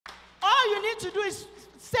to do is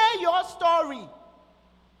say your story.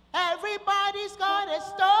 Everybody's got a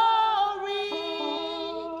story.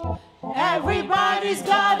 Everybody's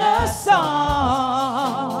got a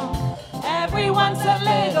song. Everyone's a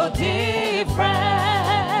little different.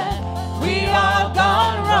 We all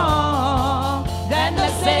gone wrong. Then the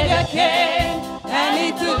Savior came and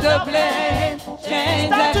he took the blame.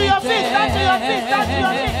 Stand to your feet, stand to your feet, stand to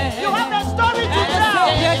your feet. You have a story to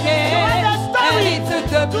tell. You have a story to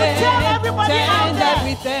tell everybody out there.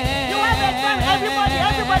 You have a story, everybody.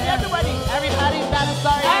 Everybody's got a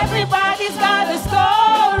story. Everybody's got a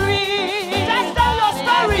story. Just tell your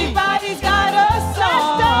story. Everybody's got a song.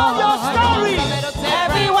 Just tell your story.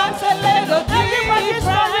 Everyone's a little different. Everybody's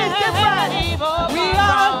story is different. We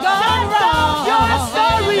all gone wrong. Your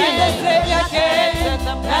story. And the Savior came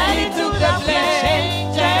and he took the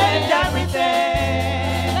blame, changed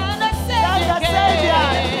everything. And the Savior came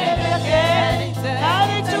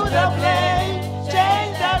and he took the blame,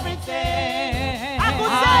 changed everything.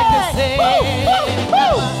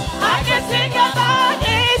 I can sing about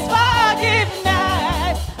his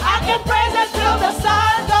forgiveness. I can praise him till the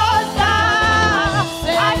sun goes down.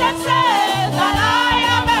 I can say that I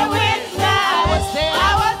am a witness. I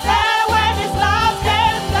was there when his love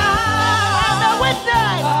came down. I'm a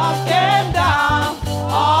witness. Love came down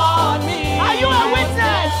on me. Are you a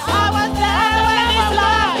witness? I was there when his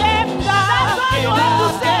love came down. That's all you have to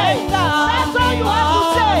say. That's all you have to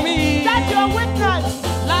say. That you're a witness.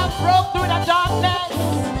 Love broke through the darkness.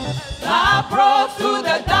 Love broke through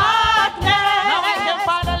the darkness.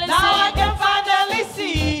 Now I can finally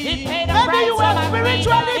see. Maybe you were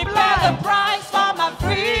spiritually blind. The price for my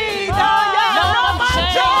freedom. No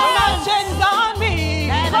chains on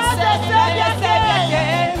me. Because the Savior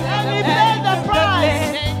came and he paid the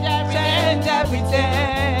price. Changed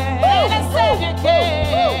everything. And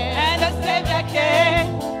the Savior came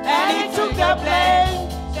and he took the blame.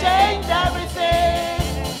 Changed everything.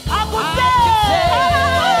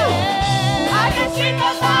 I can sing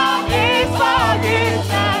about his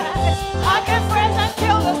forgiveness. I can praise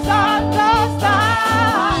until the sun goes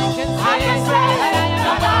down. I can say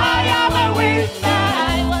that I am a witness. I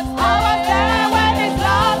was there when his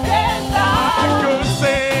love came down. I could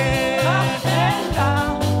say love came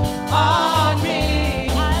down on me.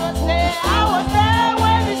 I was there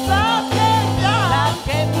when his love came down. Love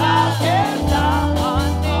came down on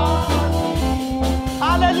me.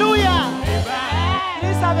 Hallelujah.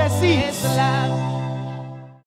 Please have a seat.